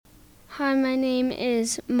Hi, my name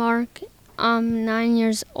is Mark. I'm 9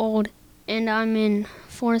 years old and I'm in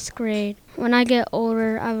fourth grade. When I get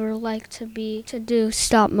older, I would like to do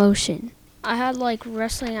stop motion. I had like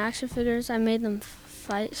wrestling action figures. I made them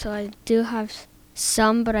fight, so I do have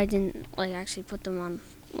some, but I didn't like actually put them on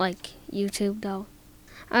like YouTube though.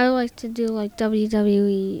 I would like to do like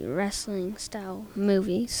WWE wrestling style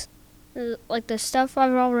movies. Like the stuff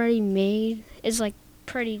I've already made is like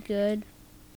pretty good.